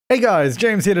Hey guys,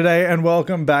 James here today and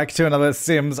welcome back to another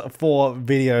Sims 4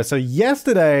 video. So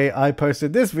yesterday I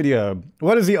posted this video.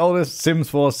 What is the oldest Sims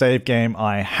 4 save game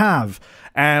I have?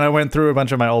 And I went through a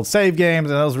bunch of my old save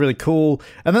games and that was really cool.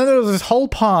 And then there was this whole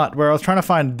part where I was trying to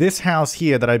find this house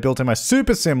here that I built in my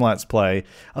Super Sim Let's Play.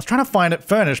 I was trying to find it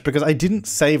furnished because I didn't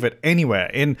save it anywhere.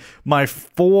 In my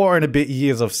 4 and a bit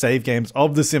years of save games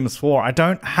of The Sims 4, I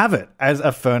don't have it as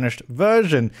a furnished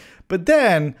version. But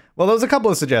then, well, there was a couple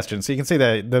of suggestions. So you can see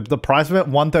the price of it,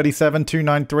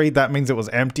 $137,293. That means it was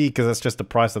empty because that's just the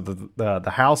price of the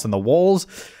house and the walls.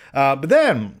 But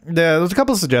then there was a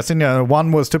couple of suggestions. You know,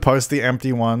 one was to post the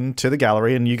empty one to the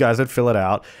gallery and you guys would fill it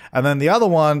out. And then the other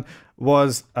one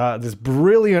was this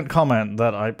brilliant comment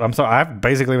that I'm sorry, I've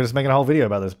basically been just making a whole video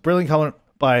about this. Brilliant comment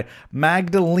by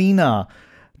Magdalena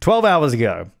 12 hours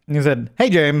ago. And he said, "Hey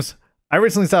James, I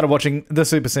recently started watching the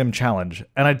Super Sim Challenge,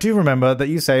 and I do remember that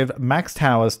you saved Max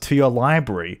Towers to your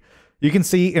library. You can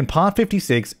see in part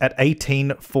 56 at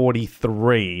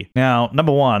 1843. Now,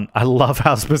 number one, I love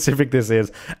how specific this is,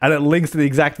 and it links to the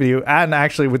exact video and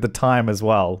actually with the time as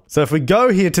well. So if we go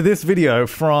here to this video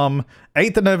from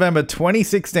 8th of November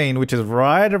 2016, which is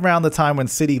right around the time when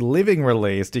City Living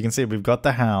released, you can see we've got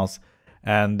the house.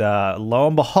 And lo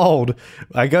and behold,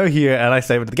 I go here and I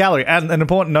save it to the gallery. And an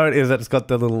important note is that it's got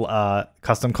the little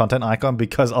custom content icon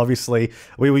because obviously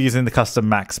we were using the custom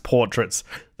Max portraits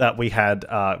that we had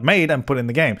made and put in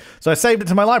the game. So I saved it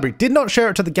to my library. Did not share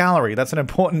it to the gallery. That's an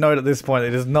important note at this point.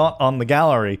 It is not on the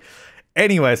gallery.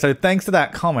 Anyway, so thanks to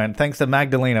that comment, thanks to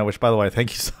Magdalena, which by the way,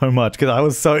 thank you so much because I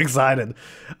was so excited.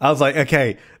 I was like,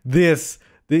 okay, this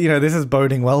is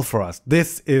boding well for us.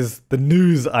 This is the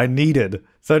news I needed.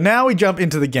 So now we jump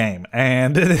into the game,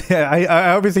 and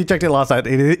I obviously checked it last night.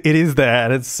 It is there,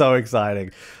 and it's so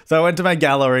exciting. So I went to my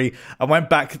gallery. I went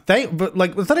back. But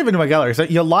like, it's not even in my gallery. So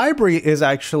your library is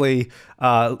actually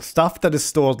stuff that is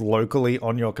stored locally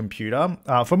on your computer.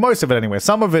 For most of it, anyway.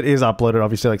 Some of it is uploaded.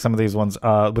 Obviously, like some of these ones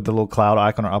with the little cloud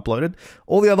icon are uploaded.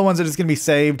 All the other ones are just going to be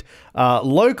saved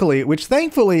locally, which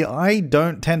thankfully I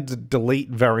don't tend to delete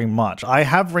very much. I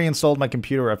have reinstalled my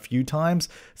computer a few times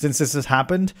since this has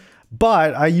happened.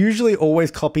 But I usually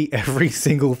always copy every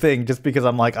single thing just because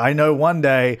I'm like, I know one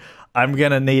day I'm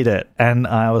going to need it. And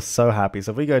I was so happy.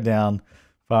 So if we go down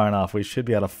far enough, we should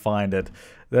be able to find it.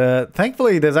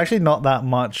 Thankfully, there's actually not that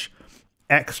much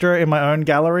extra in my own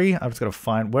gallery. I've just got to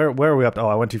find, where are we up to? Oh,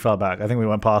 I went too far back. I think we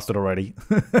went past it already.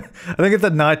 I think it's the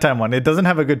nighttime one. It doesn't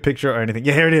have a good picture or anything.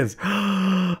 Yeah, here it is.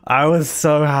 I was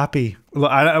so happy. When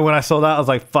I saw that, I was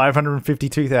like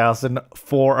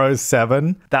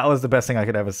 552,407. That was the best thing I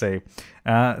could ever see.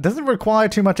 It doesn't require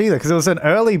too much either because it was an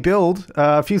early build.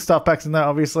 A few stuff packs in there,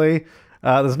 obviously.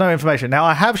 There's no information. Now,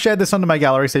 I have shared this onto my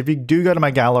gallery, so if you do go to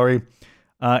my gallery,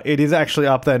 it is actually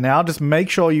up there now. Just make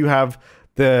sure you have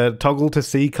the toggle to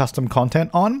see custom content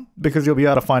on because you'll be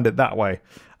able to find it that way.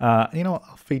 You know what?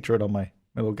 I'll feature it on my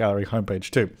little gallery homepage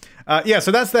too. Yeah,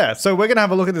 so that's there. So we're going to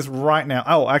have a look at this right now.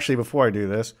 Oh, actually, before I do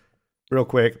this, real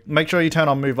quick, make sure you turn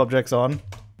on move objects on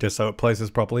just so it places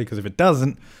properly because if it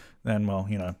doesn't, then, well,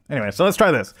 you know. Anyway, so let's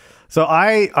try this. So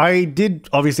I did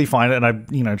obviously find it and I,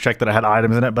 checked that I had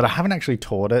items in it, but I haven't actually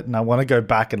toured it and I want to go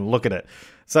back and look at it.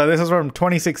 So this is from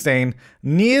 2016,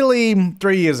 nearly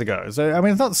 3 years ago. So, I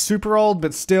mean, it's not super old,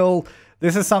 but still,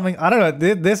 this is something, I don't know,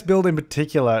 this build in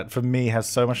particular for me has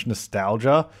so much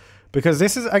nostalgia because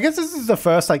I guess this is the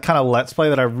first like kind of Let's Play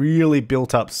that I really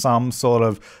built up some sort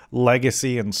of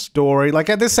legacy and story. Like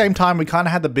at the same time, we kind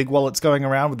of had the big wallets going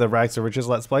around with the Rags to Riches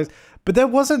Let's Plays, but there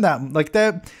wasn't that, like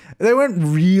they weren't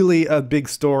really a big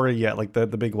story yet, like the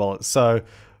big wallets. So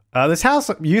this house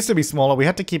used to be smaller. We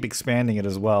had to keep expanding it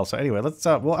as well. So anyway, let's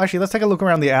take a look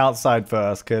around the outside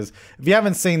first, because if you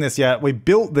haven't seen this yet, we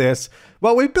built this.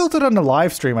 Well, we built it on a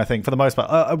live stream, I think, for the most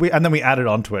part. And then we added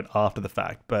onto it after the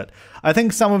fact. But I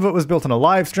think some of it was built on a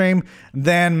live stream.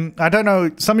 Then, I don't know,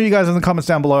 some of you guys in the comments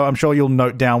down below, I'm sure you'll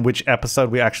note down which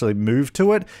episode we actually moved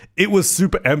to it. It was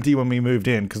super empty when we moved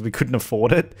in because we couldn't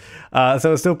afford it.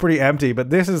 So it's still pretty empty. But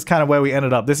this is kind of where we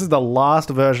ended up. This is the last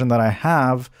version that I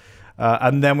have.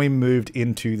 And then we moved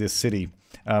into this city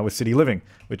with City Living,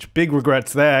 which big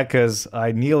regrets there because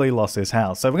I nearly lost this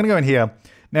house. So we're going to go in here.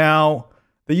 Now,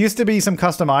 there used to be some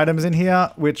custom items in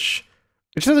here, which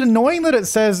is annoying that it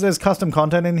says there's custom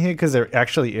content in here because there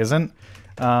actually isn't.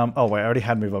 Oh, wait, I already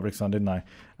had move objects on, didn't I?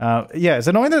 Yeah, it's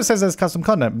annoying that it says there's custom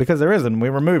content because there isn't. We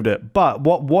removed it. But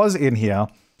what was in here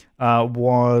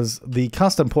was the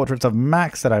custom portraits of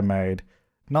Max that I made.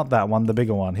 Not that one, the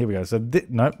bigger one. Here we go. So,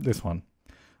 nope, this one.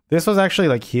 This was actually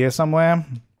like here somewhere.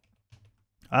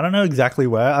 I don't know exactly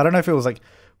where. I don't know if it was like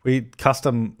we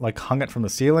custom like hung it from the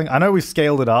ceiling. I know we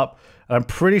scaled it up, and I'm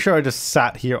pretty sure I just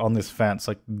sat here on this fence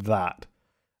like that.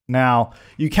 Now,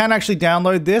 you can actually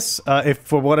download this if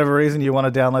for whatever reason you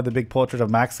want to download the big portrait of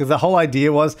Max, because the whole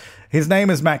idea was his name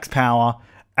is Max Power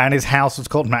and his house was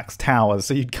called Max Towers,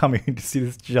 so you'd come in to see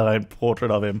this giant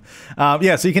portrait of him.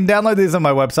 Yeah, so you can download these on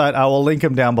my website. I will link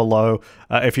them down below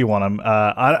if you want them.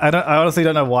 I honestly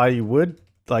don't know why you would,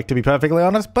 like, to be perfectly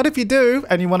honest, but if you do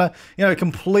and you want to, you know,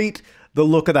 complete the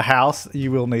look of the house,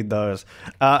 you will need those.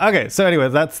 Okay, so anyway,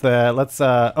 that's there. Let's,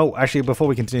 oh, actually, before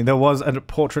we continue, there was a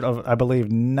portrait of, I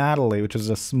believe, Natalie, which is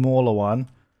a smaller one.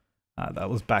 That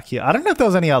was back here. I don't know if there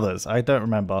was any others. I don't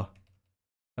remember.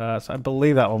 So I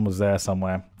believe that one was there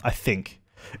somewhere. I think.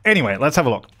 Anyway, let's have a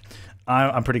look.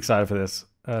 I'm pretty excited for this.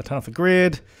 Turn off the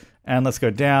grid, and let's go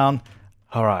down.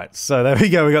 All right, so there we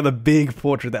go. We got the big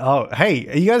portrait there. Oh, hey,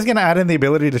 are you guys going to add in the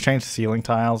ability to change the ceiling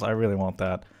tiles? I really want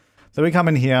that. So we come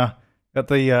in here. Got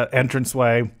the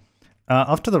entranceway.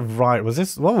 Off to the right, was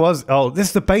this? What was? Oh, this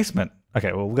is the basement.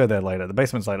 Okay, well, we'll go there later. The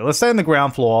basement's later. Let's stay on the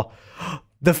ground floor.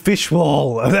 The fish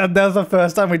wall. That was the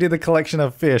first time we did the collection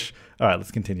of fish. All right,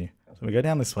 let's continue. So we go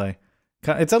down this way.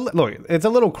 It's look, it's a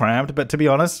little cramped, but to be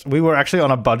honest, we were actually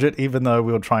on a budget, even though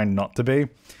we were trying not to be.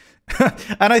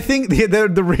 And I think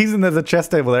the reason there's a chess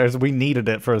table there is we needed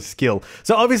it for a skill.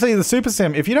 So obviously the Super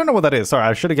Sim, if you don't know what that is, sorry,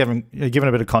 I should have given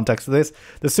a bit of context to this.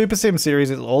 The Super Sim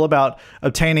series is all about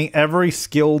obtaining every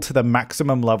skill to the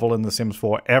maximum level in The Sims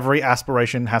 4. Every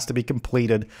aspiration has to be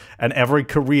completed, and every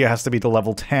career has to be to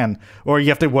level 10. Or you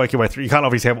have to work your way through. You can't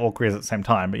obviously have all careers at the same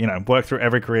time, but, you know, work through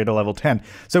every career to level 10.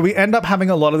 So we end up having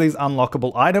a lot of these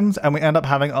unlockable items, and we end up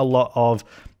having a lot of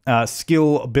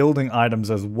skill building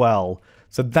items as well.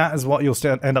 So that is what you'll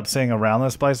end up seeing around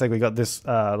this place. Like we got this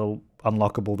little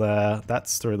unlockable there.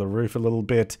 That's through the roof a little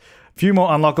bit. A few more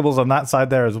unlockables on that side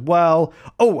there as well.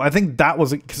 Oh, I think that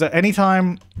was it. Because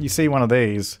anytime you see one of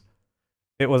these,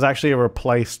 it was actually a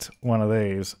replaced one of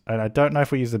these. And I don't know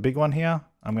if we use the big one here.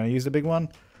 I'm going to use the big one.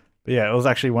 But yeah, it was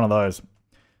actually one of those.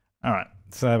 All right.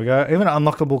 So there we go. Even an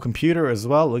unlockable computer as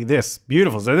well. Look at this.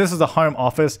 Beautiful. So this is the home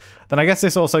office. Then I guess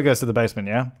this also goes to the basement,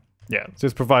 yeah? Yeah. So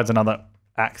this provides another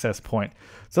access point.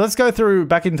 So let's go through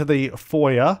back into the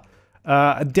foyer.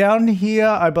 Down here,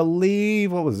 I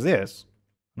believe, what was this?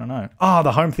 I don't know. Oh,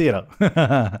 the home theater.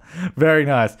 Very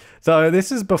nice. So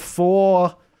this is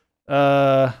before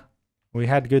we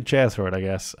had good chairs for it, I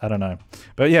guess. I don't know.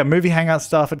 But yeah, movie hangout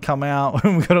stuff had come out.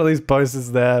 We got all these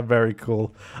posters there. Very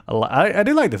cool. I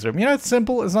do like this room. You know, it's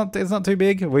simple. It's not too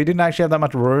big. We didn't actually have that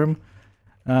much room.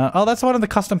 Oh, that's one of the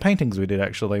custom paintings we did,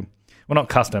 actually. Well, not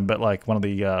custom, but like one of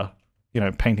the you know,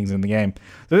 paintings in the game.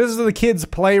 So this is the kids'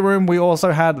 playroom. We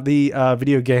also had the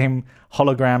video game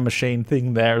hologram machine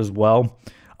thing there as well.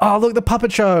 Oh, look, the puppet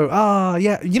show. Ah,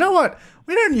 yeah. You know what?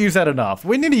 We don't use that enough.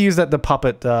 We need to use that the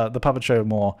puppet show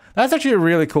more. That's actually a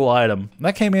really cool item.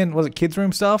 That came in, was it kids'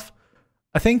 room stuff?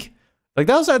 I think. Like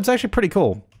that's actually pretty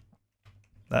cool.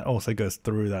 That also goes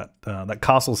through that that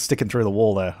castle's sticking through the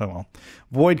wall there. Oh well.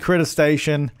 Void Critter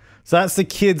Station. So that's the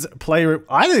kids' playroom.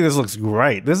 I think this looks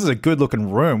great. This is a good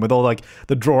looking room with all like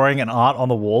the drawing and art on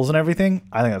the walls and everything.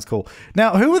 I think that's cool.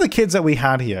 Now, who were the kids that we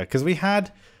had here? Because we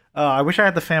had, I wish I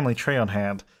had the family tree on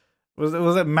hand. Was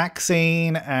it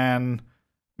Maxine and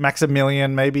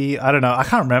Maximilian maybe? I don't know. I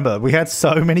can't remember. We had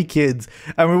so many kids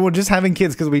and we were just having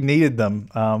kids because we needed them.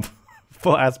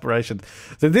 For aspirations.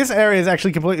 So this area is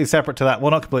actually completely separate to that.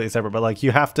 Well, not completely separate, but like you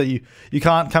have to, you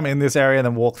can't come in this area and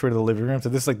then walk through to the living room. So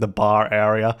this is like the bar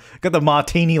area. Got the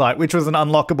martini light, which was an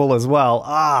unlockable as well.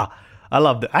 Ah, I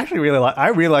loved it. I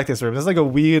really like this room. It's like a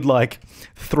weird like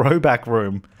throwback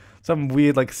room. Some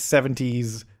weird like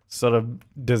 70s sort of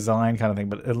design kind of thing,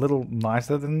 but a little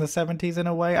nicer than the 70s in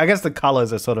a way. I guess the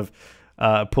colors are sort of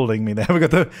pulling me there. We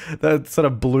got the sort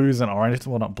of blues and orange.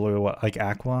 Well, not blue, what, like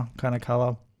aqua kind of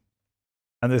color.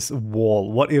 And this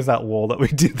wall, what is that wall that we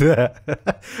did there?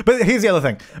 But here's the other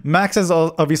thing. Max is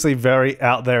obviously very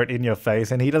out there and in your face,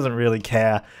 and he doesn't really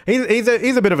care. He's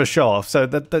a bit of a show-off, so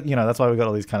that you know, that's why we got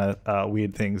all these kind of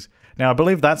weird things. Now, I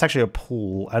believe that's actually a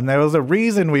pool, and there was a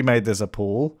reason we made this a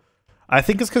pool. I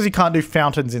think it's because you can't do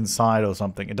fountains inside or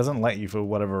something. It doesn't let you for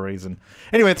whatever reason.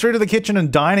 Anyway, through to the kitchen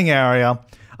and dining area.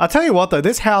 I'll tell you what, though,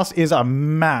 this house is a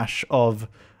mash of,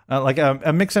 like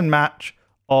a mix and match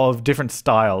of different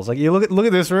styles. Like you look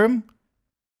at this room,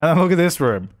 and then look at this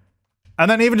room,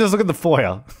 and then even just look at the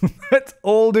foyer. It's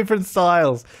all different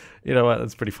styles. You know what?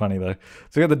 That's pretty funny though.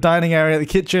 So we got the dining area, the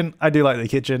kitchen. I do like the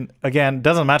kitchen. Again,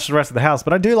 doesn't match the rest of the house,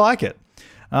 but I do like it.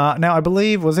 Now I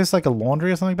believe, was this like a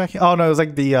laundry or something back here? Oh no, it was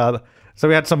like the so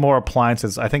we had some more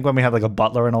appliances. I think when we had like a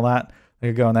butler and all that, they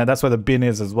could go in there. That's where the bin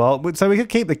is as well. So we could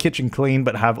keep the kitchen clean,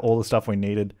 but have all the stuff we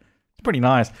needed. Pretty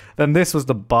nice. Then this was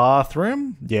the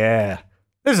bathroom. Yeah.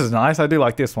 This is nice. I do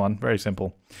like this one. Very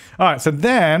simple. All right, so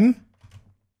then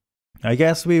I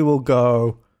guess we will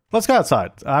go... Let's go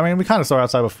outside. I mean, we kind of saw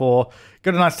outside before.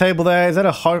 Got a nice table there. Is that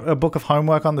a book of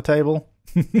homework on the table?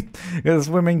 Got a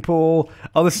swimming pool.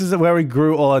 Oh, this is where we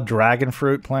grew all our dragon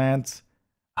fruit plants.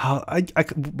 Oh,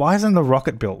 why isn't the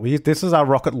rocket built? This is our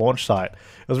rocket launch site.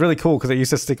 It was really cool because it used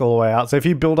to stick all the way out. So if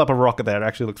you build up a rocket there, it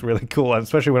actually looks really cool, and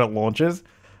especially when it launches.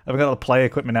 I've got the play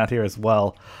equipment out here as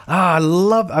well.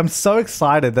 I'm so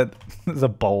excited that there's a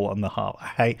bowl on the heart.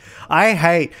 I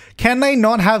hate. Can they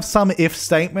not have some if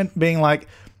statement being like,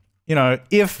 you know,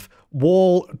 if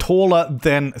wall taller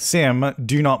than sim,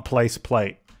 do not place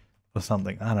plate or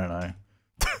something? I don't know.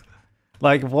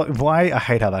 Like, what? Why? I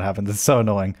hate how that happens. It's so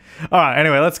annoying. All right,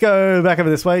 anyway, let's go back over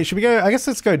this way. Should we go? I guess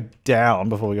let's go down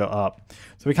before we go up.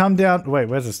 So we come down. Wait,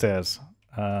 where's the stairs?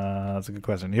 That's a good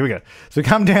question. Here we go. So we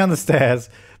come down the stairs.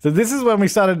 So this is when we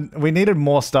needed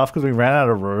more stuff because we ran out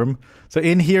of room. So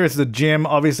in here is the gym.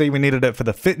 Obviously, we needed it for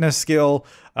the fitness skill,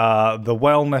 the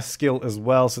wellness skill as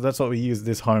well. So that's what we used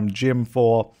this home gym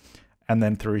for. And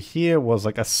then through here was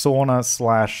like a sauna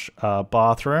slash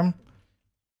bathroom.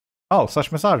 Oh,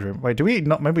 slash massage room. Wait, do we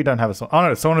not? Maybe we don't have a sauna. Oh, no,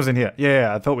 the sauna's in here.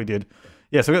 Yeah, I thought we did.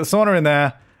 Yeah, so we got the sauna in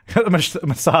there. Got the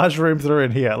massage room through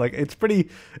in here. Like, it's pretty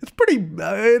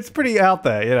out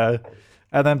there, you know.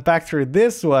 And then back through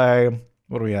this way,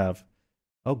 what do we have?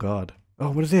 Oh, God.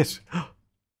 Oh, what is this?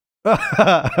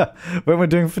 When we're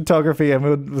doing photography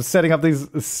and we're setting up these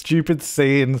stupid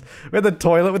scenes. We had the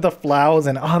toilet with the flowers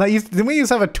and didn't we used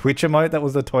to have a Twitch emote that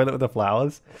was the toilet with the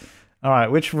flowers? All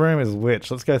right, which room is which?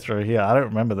 Let's go through here. I don't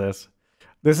remember this.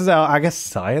 This is our, I guess,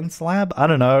 science lab? I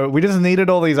don't know. We just needed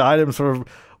all these items for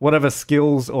whatever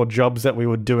skills or jobs that we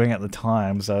were doing at the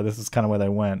time. So this is kind of where they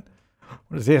went.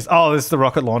 What is this? Oh, this is the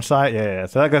rocket launch site? Yeah.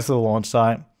 So that goes to the launch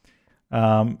site.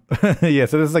 Yeah,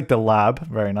 so this is like the lab.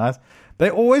 Very nice. They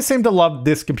always seem to love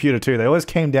this computer too. They always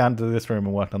came down to this room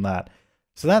and worked on that.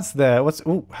 So that's there.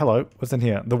 Oh, hello. What's in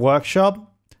here? The workshop.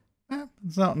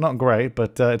 It's not great,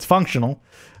 but it's functional.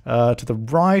 To the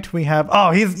right we have...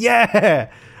 Oh,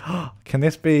 yeah! Can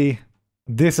this be...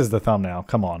 This is the thumbnail.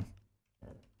 Come on.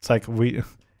 It's like gonna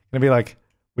be like,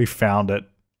 we found it.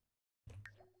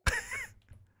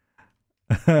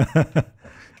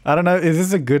 I don't know. Is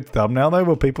this a good thumbnail though?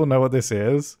 Will people know what this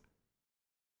is?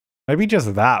 Maybe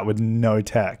just that with no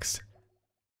text.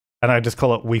 And I just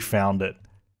call it, we found it.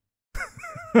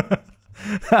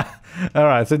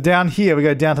 Alright, so down here, we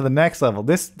go down to the next level.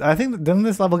 I think, doesn't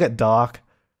this level get dark?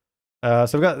 So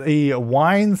we've got the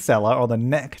wine cellar, or the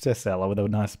nectar cellar with a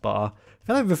nice bar. I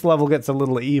feel like this level gets a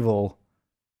little evil.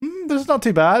 This is not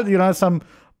too bad. You know, some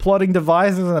plotting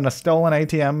devices and a stolen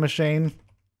ATM machine.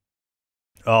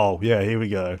 Oh, yeah, here we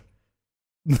go.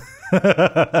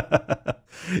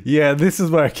 Yeah, this is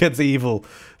where it gets evil.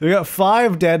 We've got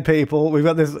 5 dead people. We've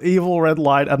got this evil red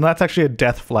light, and that's actually a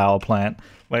death flower plant.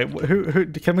 Wait, who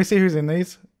can we see who's in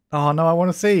these? Oh, no, I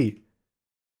want to see.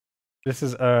 This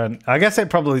is I guess it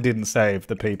probably didn't save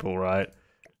the people, right?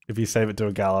 If you save it to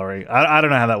a gallery. I don't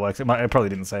know how that works. It probably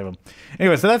didn't save them.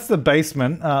 Anyway, so that's the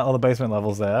basement. All the basement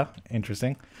levels there.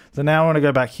 Interesting. So now I want to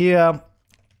go back here.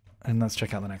 And let's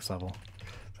check out the next level.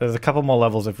 So there's a couple more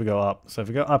levels if we go up. So if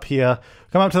we go up here,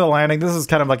 come up to the landing. This is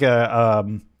kind of like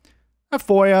a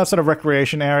foyer, sort of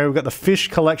recreation area. We've got the fish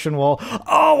collection wall.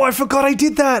 Oh, I forgot I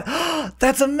did that.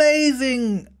 That's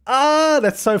amazing. Ah,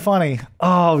 that's so funny.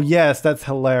 Oh, yes, that's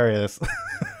hilarious.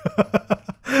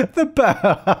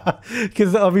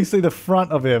 Because obviously the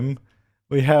front of him,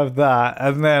 we have that.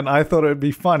 And then I thought it would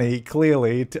be funny,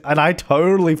 clearly. And I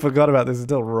totally forgot about this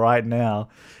until right now.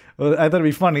 I thought it'd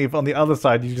be funny if on the other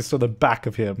side you just saw the back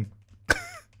of him.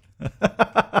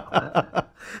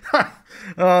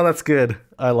 Oh, that's good.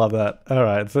 I love that. All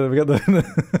right, so we got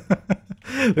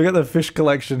the fish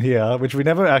collection here, which we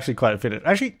never actually quite finished.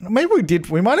 Actually, maybe we did.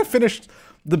 We might have finished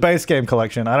the base game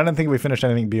collection. I don't think we finished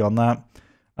anything beyond that.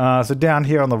 So down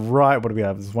here on the right, what do we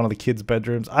have? This is one of the kids'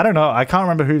 bedrooms. I don't know. I can't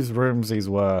remember whose rooms these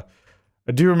were.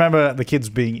 I do remember the kids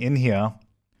being in here.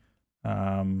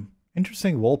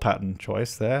 Interesting wall pattern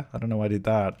choice there. I don't know why I did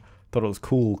that. Thought it was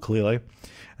cool, clearly.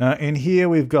 In here,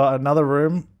 we've got another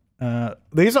room.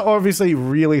 These are obviously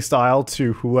really styled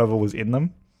to whoever was in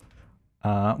them.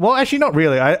 Well, actually, not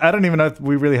really. I don't even know if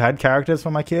we really had characters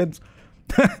for my kids.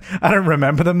 I don't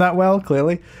remember them that well,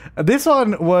 clearly. This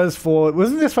one was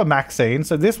wasn't this for Maxine?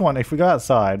 So this one, if we go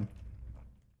outside,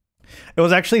 it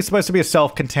was actually supposed to be a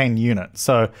self-contained unit.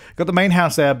 So got the main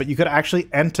house there, but you could actually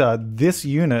enter this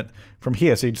unit from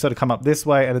here. So you'd sort of come up this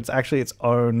way, and it's actually its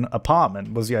own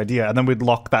apartment was the idea. And then we'd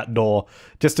lock that door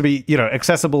just to be, you know,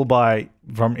 accessible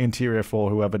from interior for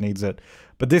whoever needs it.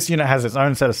 But this unit has its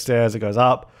own set of stairs. It goes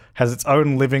up, has its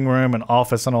own living room and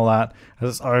office and all that, has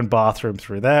its own bathroom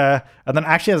through there, and then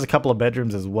actually has a couple of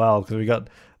bedrooms as well, because we got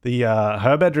the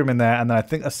her bedroom in there, and then I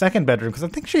think a second bedroom, because I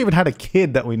think she even had a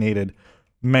kid that we needed,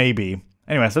 maybe.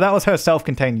 Anyway, so that was her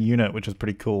self-contained unit, which is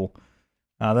pretty cool.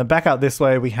 Then back out this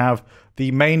way, we have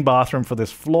the main bathroom for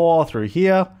this floor through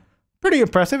here. Pretty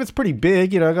impressive. It's pretty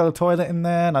big, you know, got a toilet in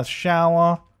there, nice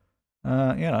shower. You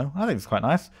know, I think it's quite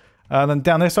nice. Then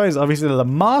down this way is obviously the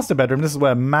master bedroom. This is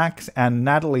where Max and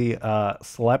Natalie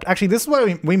slept. Actually, this is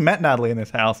where we met Natalie in this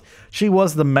house. She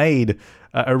was the maid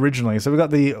originally. So we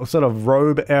got the sort of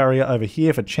robe area over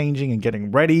here for changing and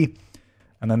getting ready.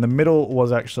 And then the middle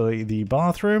was actually the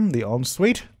bathroom, the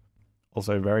ensuite.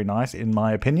 Also very nice, in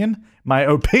my opinion. My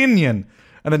opinion!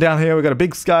 And then down here, we've got a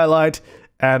big skylight,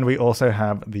 and we also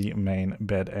have the main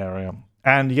bed area.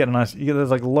 And you get a nice,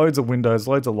 there's like loads of windows,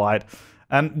 loads of light.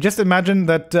 And just imagine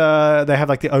that they have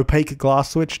like the opaque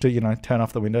glass switch to, you know, turn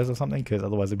off the windows or something, because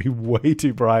otherwise it'd be way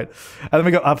too bright. And then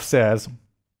we go upstairs.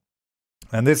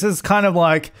 And this is kind of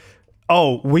like,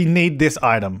 oh, we need this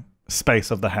item space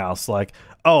of the house. Like,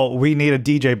 oh, we need a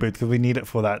DJ booth because we need it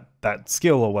for that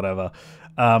skill or whatever.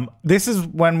 This is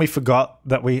when we forgot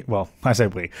that well, I say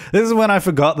we. This is when I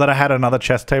forgot that I had another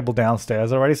chess table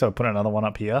downstairs already, so I put another one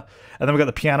up here. And then we got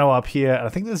the piano up here, and I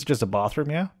think this is just a bathroom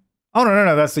here. Oh,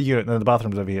 no, that's the unit. No, the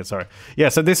bathroom's over here, sorry. Yeah,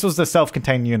 so this was the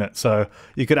self-contained unit, so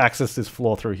you could access this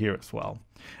floor through here as well.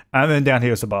 And then down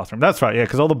here is the bathroom. That's right, yeah,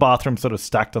 because all the bathrooms sort of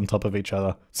stacked on top of each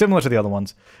other, similar to the other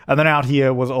ones. And then out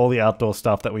here was all the outdoor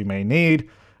stuff that we may need.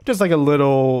 Just like a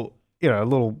little, you know, a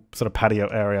little sort of patio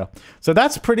area. So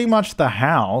that's pretty much the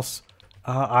house.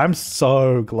 I'm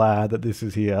so glad that this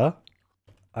is here.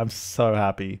 I'm so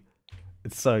happy.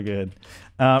 It's so good.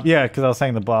 Yeah, because I was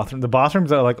saying the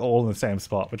bathrooms are like all in the same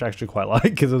spot, which I actually quite like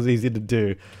because it was easy to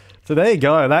do. So there you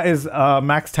go. That is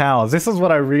Max Towers. This is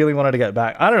what I really wanted to get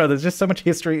back. I don't know. There's just so much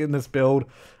history in this build.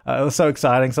 It was so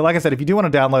exciting. So like I said, if you do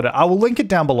want to download it, I will link it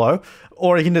down below,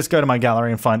 or you can just go to my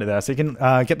gallery and find it there. So you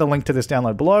can get the link to this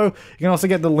download below. You can also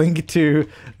get the link to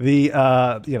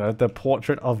the, you know, the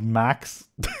portrait of Max.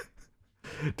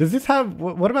 Does this have,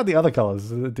 what about the other colors?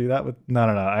 Does it do that with, no.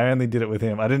 I only did it with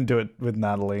him. I didn't do it with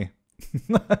Natalie.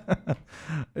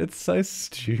 It's so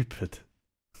stupid.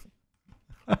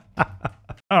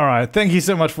 All right, thank you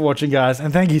so much for watching, guys,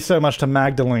 and thank you so much to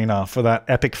Magdalena for that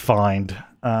epic find.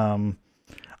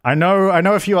 I know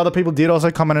a few other people did also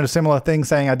comment on a similar thing,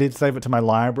 saying I did save it to my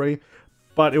library,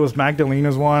 but it was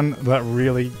Magdalena's one that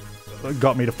really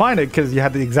got me to find it, because you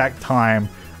had the exact time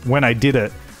when I did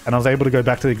it, and I was able to go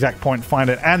back to the exact point and find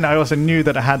it, and I also knew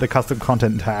that it had the custom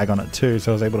content tag on it too,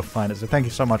 so I was able to find it. So thank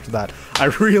you so much for that. I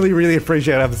really, really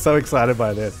appreciate it. I'm so excited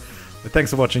by this. But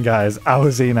thanks for watching, guys. I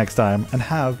will see you next time, and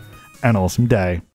have an awesome day.